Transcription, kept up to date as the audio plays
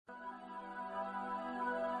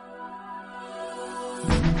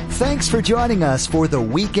Thanks for joining us for the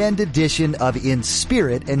weekend edition of In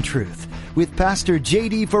Spirit and Truth with Pastor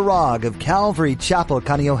J.D. Farag of Calvary Chapel,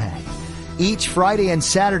 Kaneohe. Each Friday and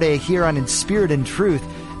Saturday here on In Spirit and Truth,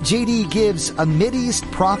 J.D. gives a Mideast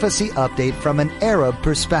prophecy update from an Arab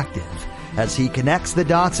perspective as he connects the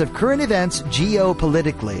dots of current events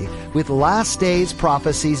geopolitically with last days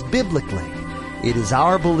prophecies biblically. It is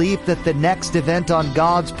our belief that the next event on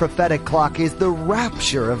God's prophetic clock is the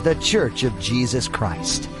rapture of the Church of Jesus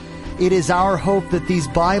Christ. It is our hope that these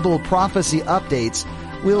Bible prophecy updates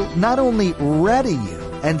will not only ready you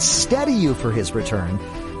and steady you for His return,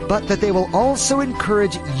 but that they will also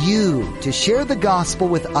encourage you to share the gospel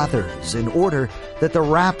with others in order that the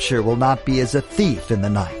rapture will not be as a thief in the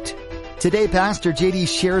night. Today, Pastor J.D.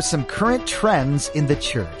 shares some current trends in the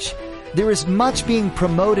church. There is much being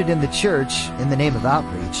promoted in the church in the name of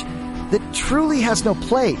outreach that truly has no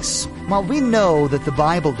place. While we know that the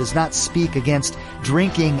Bible does not speak against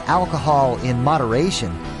drinking alcohol in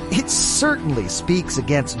moderation, it certainly speaks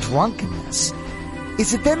against drunkenness.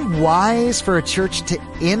 Is it then wise for a church to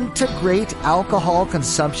integrate alcohol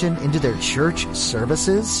consumption into their church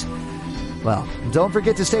services? Well, don't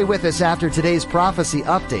forget to stay with us after today's prophecy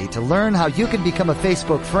update to learn how you can become a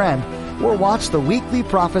Facebook friend or watch the weekly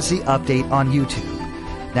prophecy update on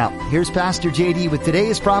YouTube. Now, here's Pastor J.D. with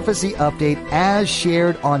today's prophecy update as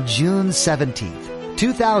shared on June 17th,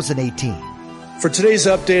 2018. For today's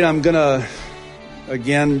update, I'm going to,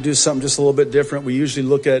 again, do something just a little bit different. We usually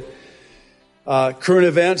look at current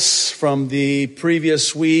events from the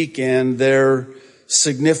previous week and their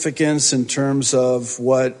significance in terms of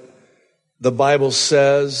what the Bible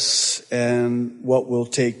says and what will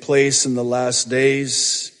take place in the last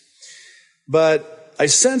days. But I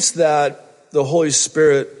sense that the Holy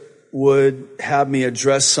Spirit would have me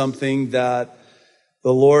address something that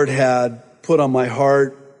the Lord had put on my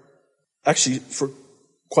heart, actually for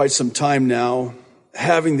quite some time now,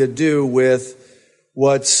 having to do with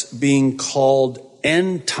what's being called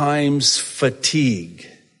end times fatigue.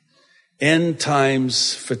 End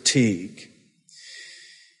times fatigue.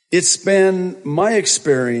 It's been my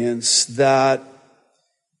experience that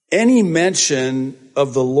any mention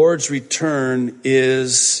of the Lord's return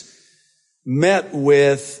is met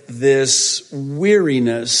with this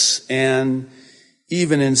weariness and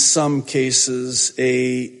even in some cases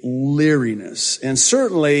a leeriness. And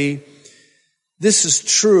certainly this is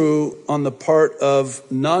true on the part of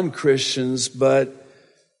non-Christians, but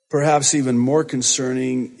perhaps even more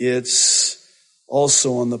concerning, it's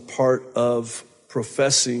also on the part of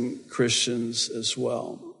professing Christians as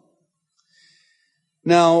well.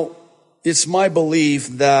 Now, it's my belief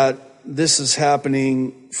that this is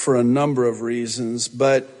happening for a number of reasons,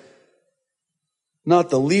 but not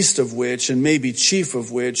the least of which, and maybe chief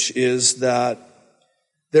of which, is that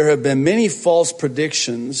there have been many false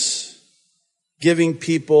predictions giving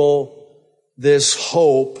people this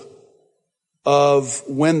hope of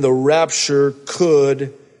when the rapture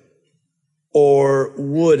could or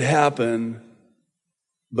would happen,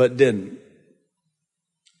 but didn't.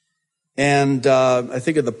 And I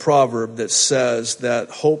think of the proverb that says that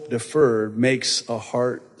hope deferred makes a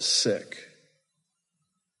heart sick.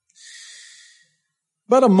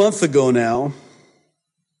 About a month ago now,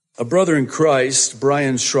 a brother in Christ,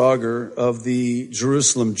 Brian Schrager of the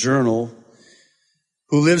Jerusalem Journal,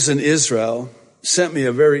 who lives in Israel, sent me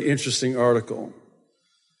a very interesting article.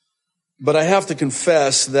 But I have to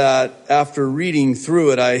confess that after reading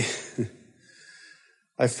through it,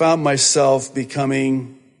 I found myself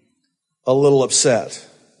becoming a little upset.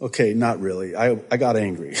 Okay, not really. I got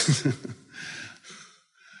angry.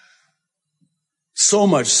 So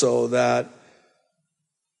much so that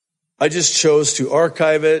I just chose to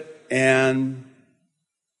archive it and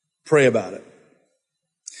pray about it.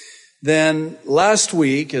 Then last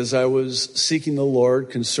week, as I was seeking the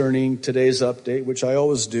Lord concerning today's update, which I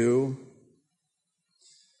always do,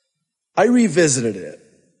 I revisited it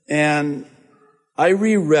and I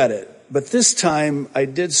reread it. But this time I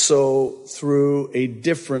did so through a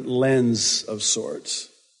different lens of sorts.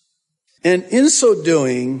 And in so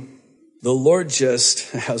doing, the Lord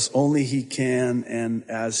just, as only He can and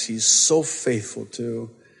as He's so faithful to,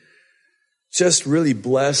 just really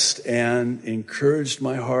blessed and encouraged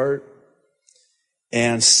my heart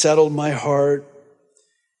and settled my heart.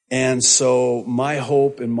 And so my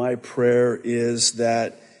hope and my prayer is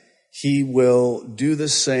that He will do the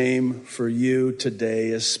same for you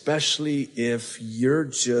today, especially if you're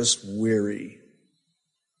just weary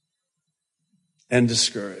and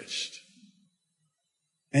discouraged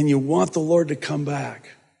and you want the Lord to come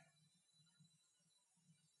back.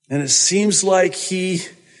 And it seems like He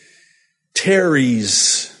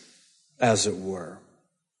tarries, as it were.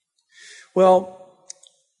 Well,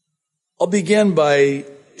 I'll begin by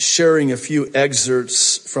sharing a few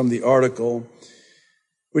excerpts from the article,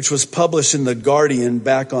 which was published in The Guardian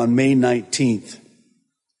back on May 19th.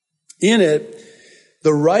 In it,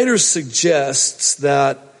 the writer suggests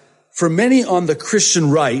that for many on the Christian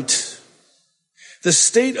right, the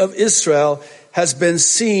state of Israel has been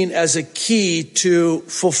seen as a key to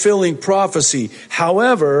fulfilling prophecy.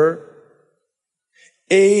 However,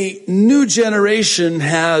 a new generation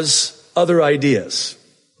has other ideas.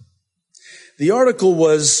 The article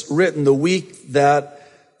was written the week that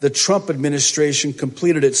the Trump administration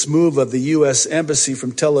completed its move of the U.S. Embassy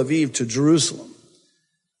from Tel Aviv to Jerusalem.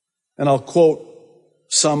 And I'll quote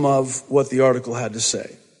some of what the article had to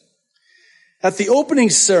say. At the opening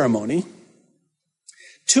ceremony,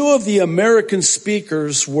 two of the American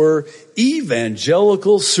speakers were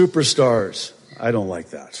evangelical superstars. I don't like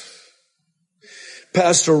that.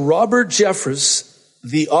 Pastor Robert Jeffress,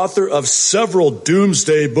 the author of several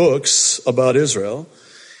doomsday books about Israel,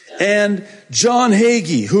 and John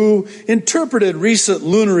Hagee, who interpreted recent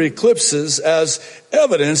lunar eclipses as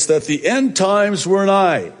evidence that the end times were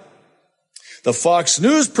nigh. The Fox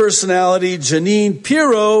News personality Jeanine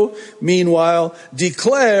Pirro, meanwhile,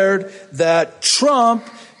 declared that Trump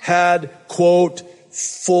had, quote,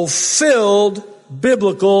 fulfilled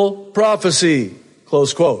biblical prophecy,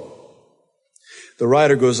 close quote. The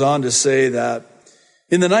writer goes on to say that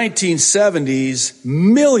in the 1970s,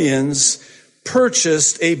 millions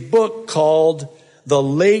purchased a book called The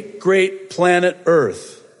Late Great Planet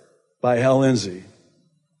Earth by Hal Lindsey,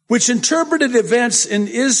 which interpreted events in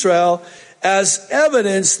Israel as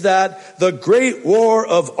evidence that the Great War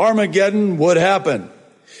of Armageddon would happen.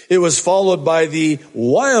 It was followed by the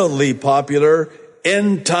wildly popular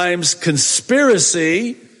End Times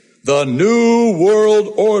Conspiracy, The New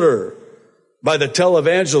World Order, by the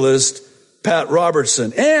televangelist Pat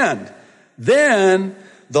Robertson. And then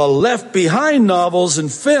the Left Behind novels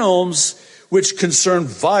and films, which concern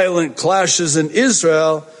violent clashes in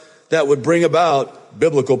Israel that would bring about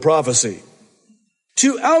biblical prophecy.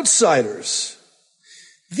 To outsiders,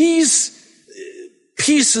 these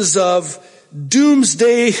pieces of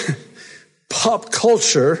doomsday pop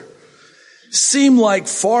culture seem like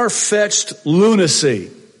far-fetched lunacy.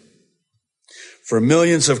 For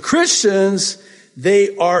millions of Christians,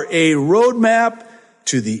 they are a roadmap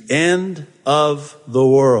to the end of the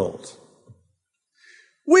world.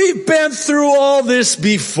 We've been through all this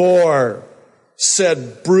before,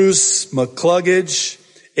 said Bruce McCluggage,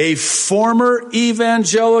 a former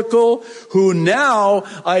evangelical who now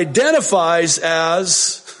identifies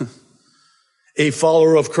as a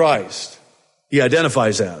follower of Christ. He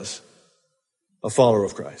identifies as a follower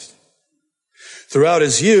of Christ. Throughout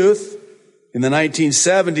his youth, in the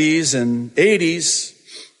 1970s and 80s,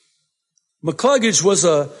 McCluggage was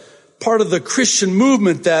a part of the Christian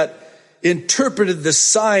movement that interpreted the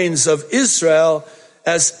signs of Israel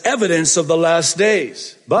as evidence of the last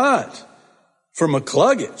days. But for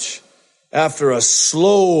McCluggage, after a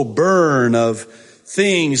slow burn of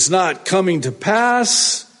things not coming to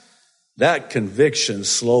pass, that conviction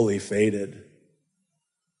slowly faded.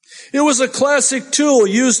 It was a classic tool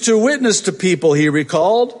used to witness to people, he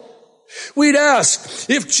recalled. We'd ask,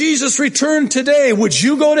 if Jesus returned today, would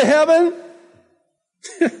you go to heaven?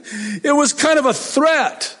 It was kind of a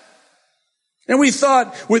threat. And we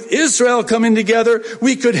thought with Israel coming together,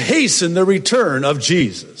 we could hasten the return of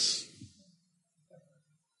Jesus.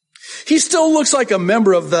 He still looks like a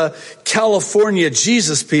member of the California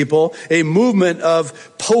Jesus people, a movement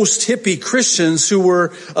of post-hippie Christians who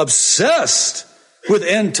were obsessed with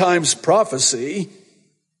end times prophecy.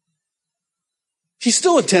 He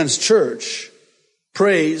still attends church,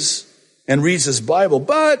 prays, and reads his Bible,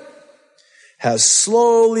 but has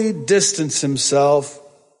slowly distanced himself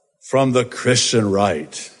from the Christian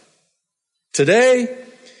right. Today,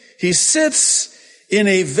 he sits in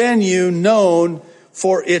a venue known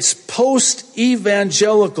for its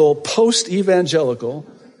post-evangelical,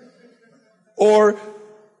 or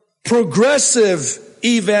progressive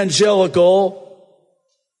evangelical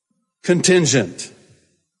contingent.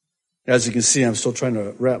 As you can see, I'm still trying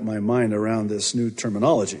to wrap my mind around this new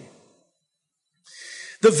terminology.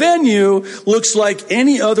 The venue looks like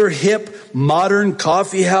any other hip, modern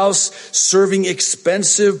coffee house serving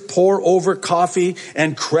expensive pour-over coffee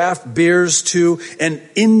and craft beers to an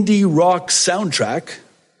indie rock soundtrack.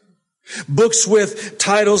 Books with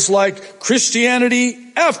titles like Christianity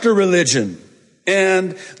After Religion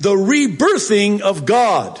and The Rebirthing of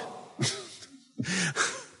God.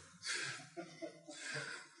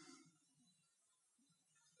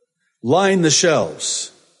 Line the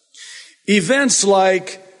shelves. Events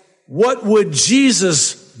like, what would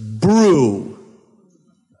Jesus brew,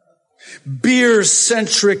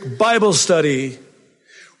 beer-centric Bible study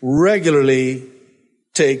regularly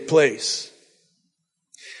take place.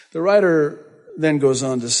 The writer then goes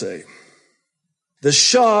on to say, the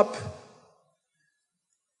shop,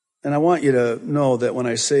 and I want you to know that when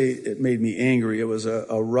I say it made me angry, it was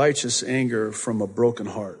a righteous anger from a broken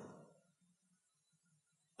heart.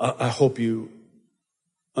 I hope you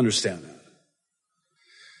understand that.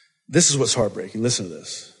 This is what's heartbreaking. Listen to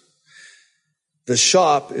this. The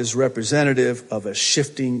shop is representative of a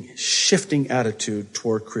shifting attitude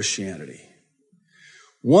toward Christianity.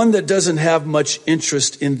 One that doesn't have much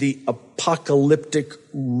interest in the apocalyptic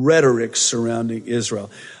rhetoric surrounding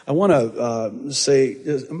Israel. I want to say,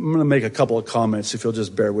 I'm going to make a couple of comments, if you'll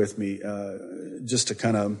just bear with me, just to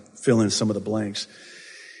kind of fill in some of the blanks.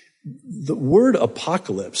 The word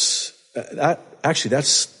apocalypse,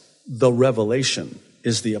 that's the revelation,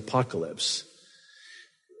 is the apocalypse.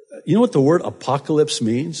 You know what the word apocalypse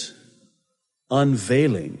means?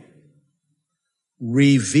 Unveiling,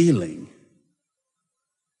 revealing.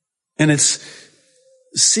 And it's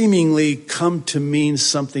seemingly come to mean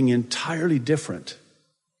something entirely different.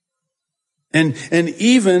 And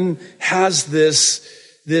even has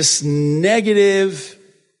this negative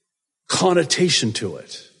connotation to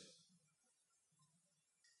it.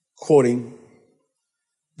 Quoting,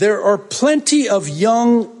 there are plenty of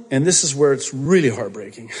young, and this is where it's really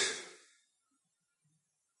heartbreaking.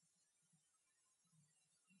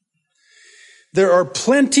 There are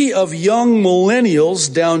plenty of young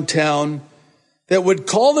millennials downtown that would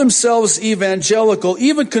call themselves evangelical,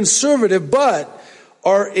 even conservative, but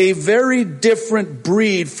are a very different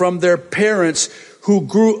breed from their parents who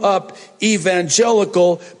grew up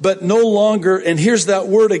evangelical, but no longer, and here's that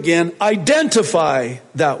word again, identify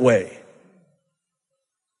that way.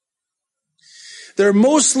 They're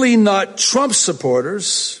mostly not Trump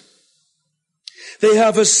supporters. They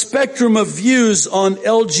have a spectrum of views on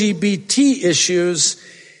LGBT issues,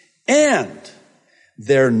 and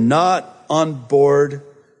they're not on board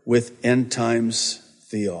with end times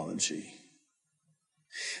theology.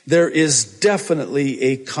 There is definitely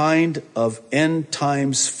a kind of end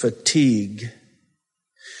times fatigue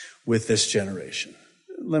with this generation.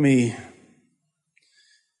 Let me,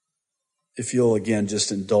 if you'll again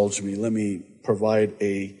just indulge me, let me provide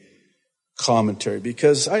a commentary,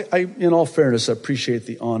 because I, in all fairness, appreciate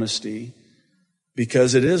the honesty,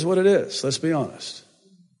 because it is what it is. Let's be honest.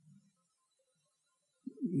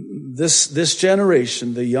 This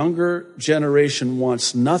generation, the younger generation,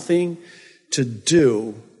 wants nothing to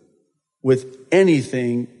do with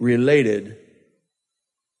anything related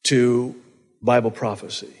to Bible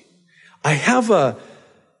prophecy. I have a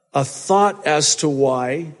thought as to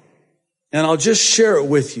why, and I'll just share it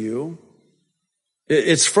with you.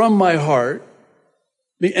 It's from my heart,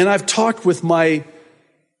 and I've talked with my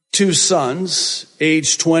two sons,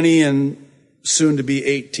 age 20 and soon to be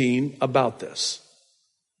 18, about this.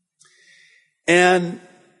 And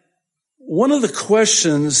one of the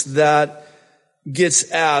questions that gets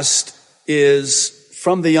asked is,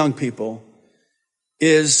 from the young people,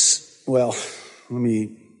 is, well, let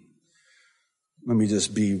me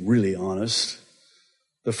just be really honest.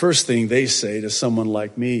 The first thing they say to someone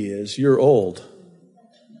like me is, you're old.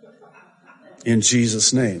 In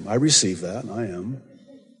Jesus' name. I receive that, I am.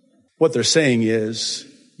 What they're saying is,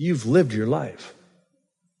 you've lived your life.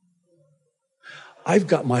 I've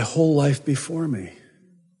got my whole life before me.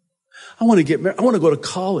 I want to get married. I want to go to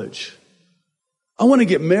college. I want to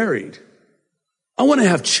get married. I want to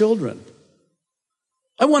have children.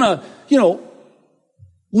 I want to,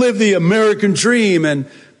 live the American dream and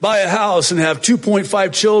buy a house and have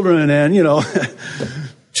 2.5 children and,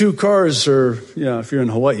 2 cars, or, if you're in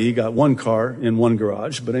Hawaii, you got 1 car in 1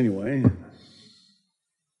 garage, but anyway.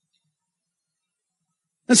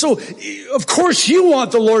 And so, of course, you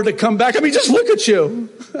want the Lord to come back. I mean, just look at you.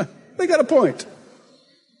 They got a point.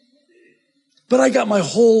 But I got my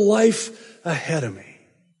whole life ahead of me.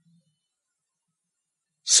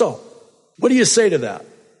 So, what do you say to that?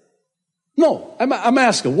 No, I'm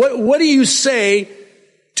asking, what do you say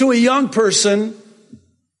to a young person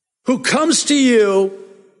who comes to you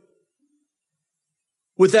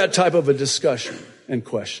with that type of a discussion and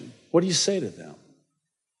question? What do you say to them?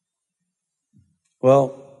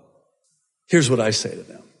 Well, here's what I say to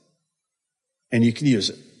them. And you can use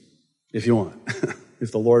it if you want,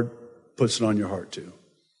 if the Lord puts it on your heart to.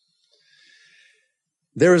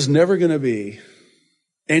 There is never going to be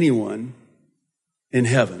anyone in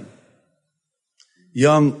heaven,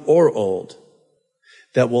 young or old,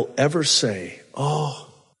 that will ever say, oh,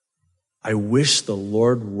 I wish the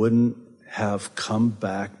Lord wouldn't have come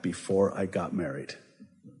back before I got married.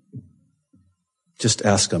 Just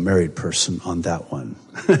ask a married person on that one.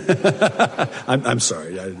 I'm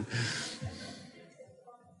sorry.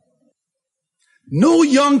 No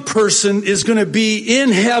young person is going to be in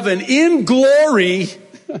heaven, in glory,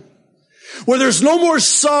 where there's no more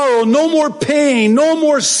sorrow, no more pain, no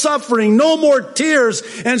more suffering, no more tears,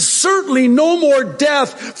 and certainly no more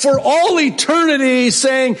death for all eternity,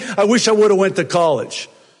 saying, I wish I would have went to college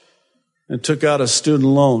and took out a student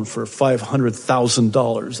loan for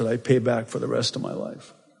 $500,000 that I pay back for the rest of my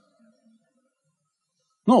life.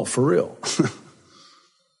 No, for real.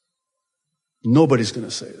 Nobody's going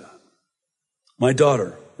to say that. My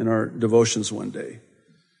daughter, in our devotions one day,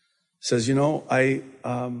 says, I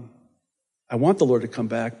want the Lord to come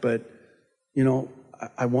back, but,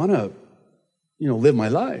 I want to, live my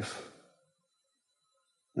life.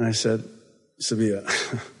 And I said, Sevilla,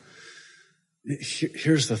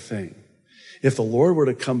 here's the thing. If the Lord were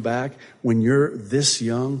to come back when you're this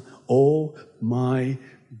young, oh my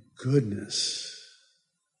goodness.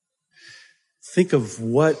 Think of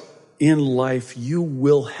what in life you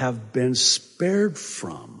will have been spared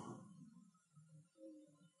from.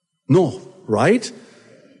 No, right?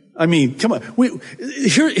 I mean, come on.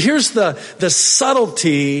 Here's the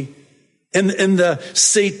subtlety and the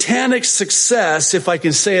satanic success, if I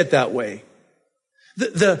can say it that way.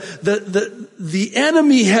 The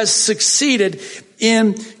enemy has succeeded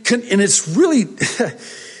and it's really,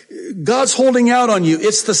 God's holding out on you.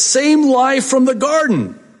 It's the same lie from the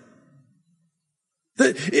garden.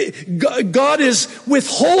 God is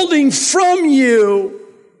withholding from you.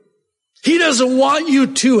 He doesn't want you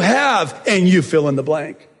to have, and you fill in the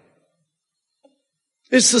blank.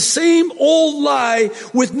 It's the same old lie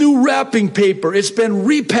with new wrapping paper. It's been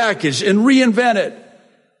repackaged and reinvented.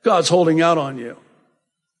 God's holding out on you.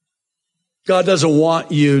 God doesn't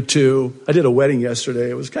want you to. I did a wedding yesterday.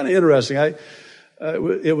 It was kind of interesting.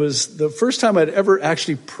 It was the first time I'd ever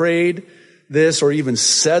actually prayed this or even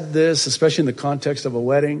said this, especially in the context of a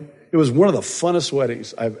wedding. It was one of the funnest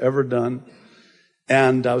weddings I've ever done.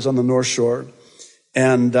 And I was on the North Shore.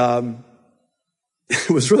 And it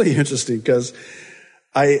was really interesting because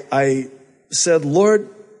I said, Lord,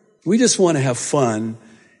 we just want to have fun.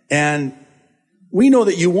 And we know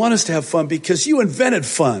that you want us to have fun because you invented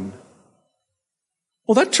fun.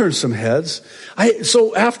 Well, that turned some heads.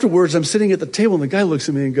 So afterwards, I'm sitting at the table and the guy looks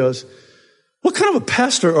at me and goes, what kind of a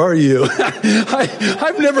pastor are you?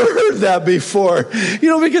 I've never heard that before.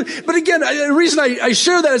 But again, the reason I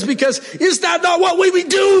share that is because is that not what we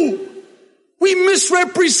do? We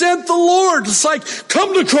misrepresent the Lord. It's like,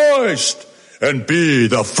 come to Christ and be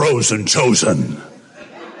the frozen chosen.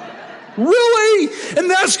 Really?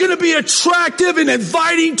 And that's going to be attractive and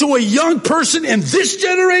inviting to a young person in this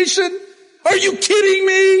generation? Are you kidding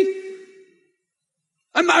me?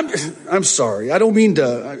 I'm sorry. I don't mean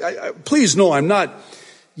to. Please know I'm not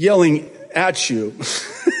yelling at you.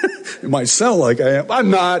 It might sound like I am. I'm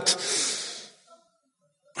not.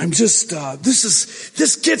 I'm just.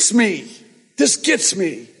 This gets me. This gets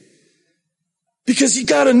me. Because you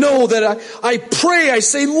got to know that I pray. I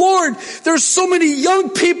say, Lord, there's so many young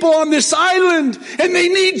people on this island, and they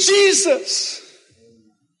need Jesus.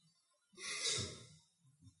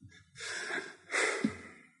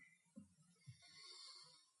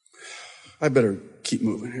 I better keep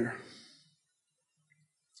moving here.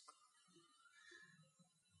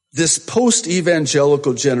 This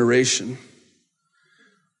post-evangelical generation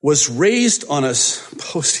was raised on a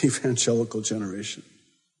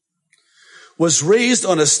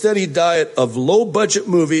steady diet of low-budget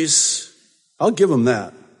movies. I'll give them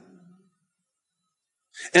that.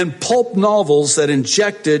 And pulp novels that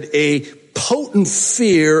injected a potent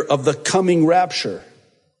fear of the coming rapture.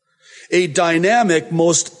 A dynamic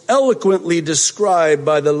most eloquently described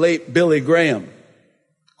by the late Billy Graham.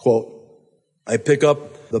 Quote, I pick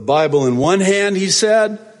up the Bible in one hand, he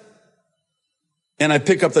said, and I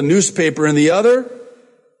pick up the newspaper in the other,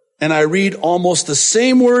 and I read almost the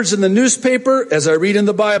same words in the newspaper as I read in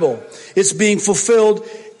the Bible. It's being fulfilled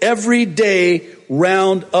every day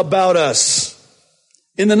round about us.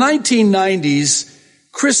 In the 1990s,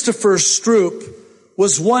 Christopher Stroop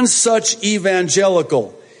was one such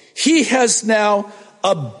evangelical. He has now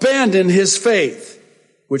abandoned his faith,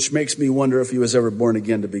 which makes me wonder if he was ever born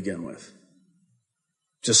again to begin with.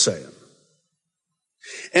 Just saying.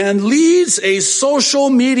 And leads a social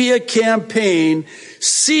media campaign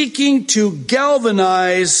seeking to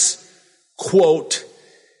galvanize, quote,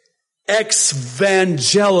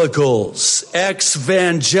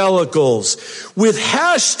 ex-vangelicals with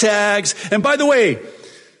hashtags. And by the way,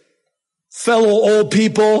 fellow old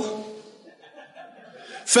people,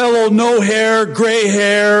 fellow no hair, gray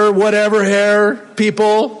hair, whatever hair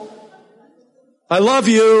people. I love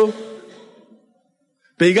you.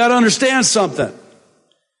 But you got to understand something.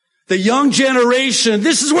 The young generation,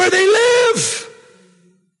 this is where they live.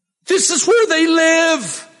 This is where they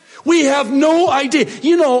live. We have no idea.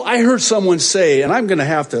 You know, I heard someone say, and I'm going to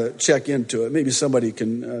have to check into it. Maybe somebody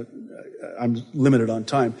can, I'm limited on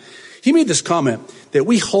time. He made this comment that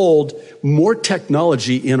we hold more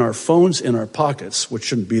technology in our phones, in our pockets, which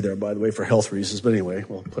shouldn't be there, by the way, for health reasons. But anyway,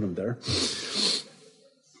 we'll put them there.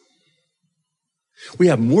 We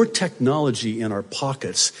have more technology in our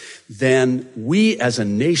pockets than we as a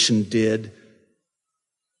nation did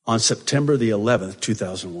on September the 11th,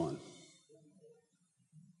 2001.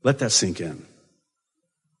 Let that sink in.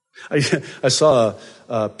 I saw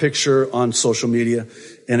a picture on social media,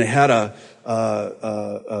 and it had a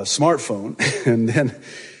smartphone, and then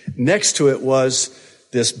next to it was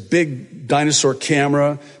this big dinosaur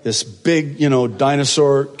camera, this big,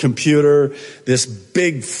 dinosaur computer, this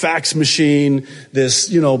big fax machine, this,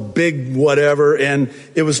 big whatever, and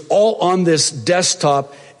it was all on this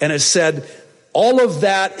desktop, and it said, all of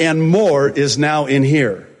that and more is now in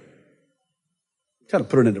here. Kind of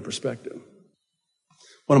put it into perspective.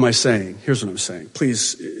 What am I saying? Here's what I'm saying.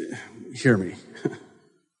 Please hear me.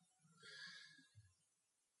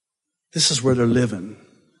 This is where they're living.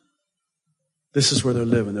 This is where they're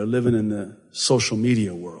living. They're living in the social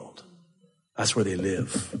media world. That's where they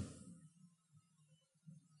live.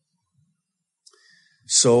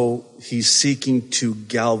 So he's seeking to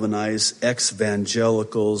galvanize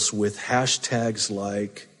ex-evangelicals with hashtags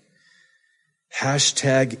like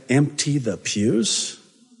 #empty the pews.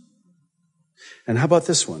 And how about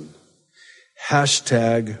this one?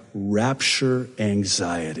 #rapture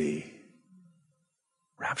anxiety.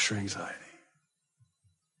 Rapture anxiety.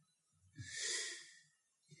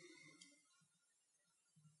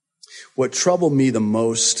 What troubled me the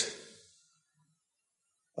most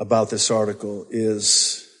about this article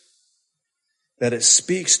is that it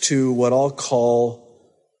speaks to what I'll call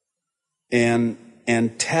an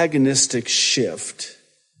antagonistic shift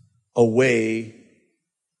away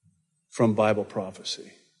from Bible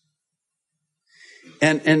prophecy.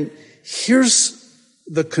 And here's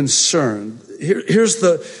the concern. Here's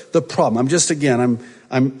the problem.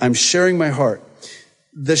 I'm sharing my heart.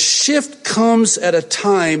 The shift comes at a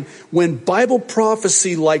time when Bible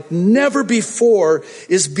prophecy, like never before,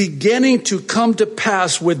 is beginning to come to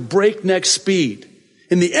pass with breakneck speed.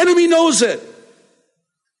 And the enemy knows it.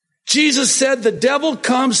 Jesus said the devil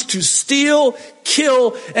comes to steal,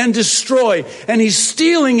 kill, and destroy. And he's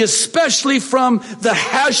stealing especially from the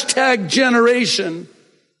hashtag generation.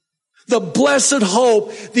 The blessed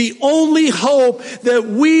hope, the only hope that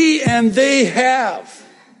we and they have.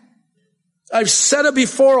 I've said it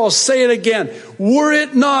before, I'll say it again. Were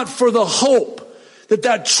it not for the hope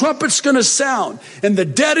that trumpet's going to sound and the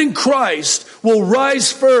dead in Christ will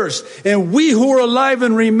rise first and we who are alive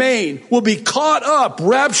and remain will be caught up,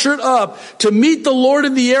 raptured up to meet the Lord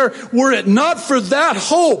in the air. Were it not for that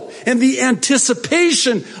hope and the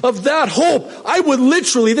anticipation of that hope, I would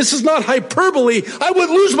literally, this is not hyperbole, I would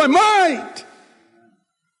lose my mind.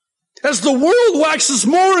 As the world waxes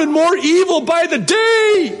more and more evil by the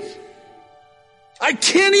day, I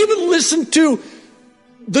can't even listen to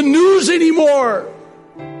the news anymore.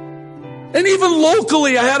 And even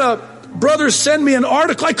locally, I had a brother send me an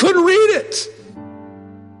article. I couldn't read it.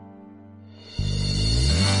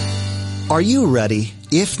 Are you ready?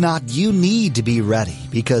 If not, you need to be ready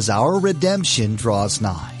because our redemption draws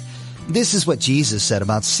nigh. This is what Jesus said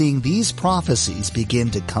about seeing these prophecies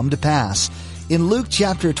begin to come to pass in Luke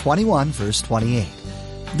chapter 21, verse 28.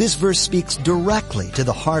 This verse speaks directly to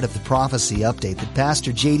the heart of the prophecy update that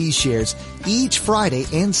Pastor JD shares each Friday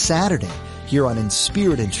and Saturday here on In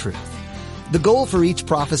Spirit and Truth. The goal for each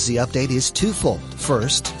prophecy update is twofold.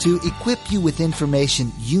 First, to equip you with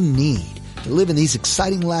information you need to live in these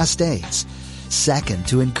exciting last days. Second,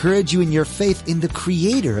 to encourage you in your faith in the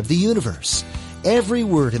Creator of the universe. Every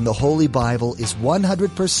word in the Holy Bible is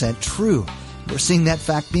 100% true. We're seeing that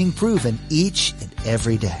fact being proven each and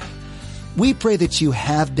every day. We pray that you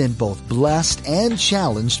have been both blessed and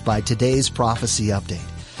challenged by today's prophecy update.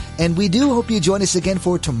 And we do hope you join us again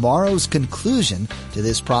for tomorrow's conclusion to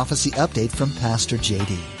this prophecy update from Pastor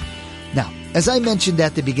JD. Now, as I mentioned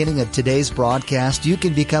at the beginning of today's broadcast, you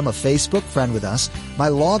can become a Facebook friend with us by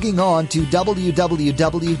logging on to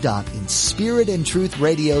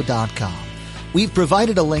www.inspiritandtruthradio.com. We've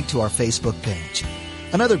provided a link to our Facebook page.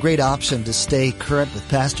 Another great option to stay current with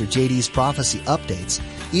Pastor JD's prophecy updates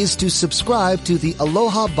is to subscribe to the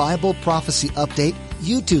Aloha Bible Prophecy Update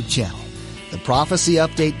YouTube channel. The Prophecy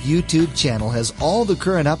Update YouTube channel has all the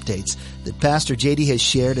current updates that Pastor JD has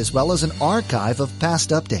shared as well as an archive of past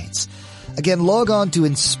updates. Again, log on to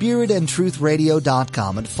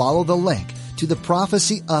inspiritandtruthradio.com and follow the link to the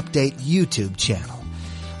Prophecy Update YouTube channel.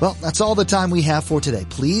 Well, that's all the time we have for today.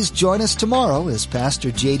 Please join us tomorrow as Pastor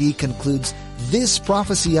JD concludes this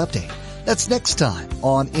prophecy update. That's next time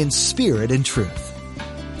on In Spirit and Truth.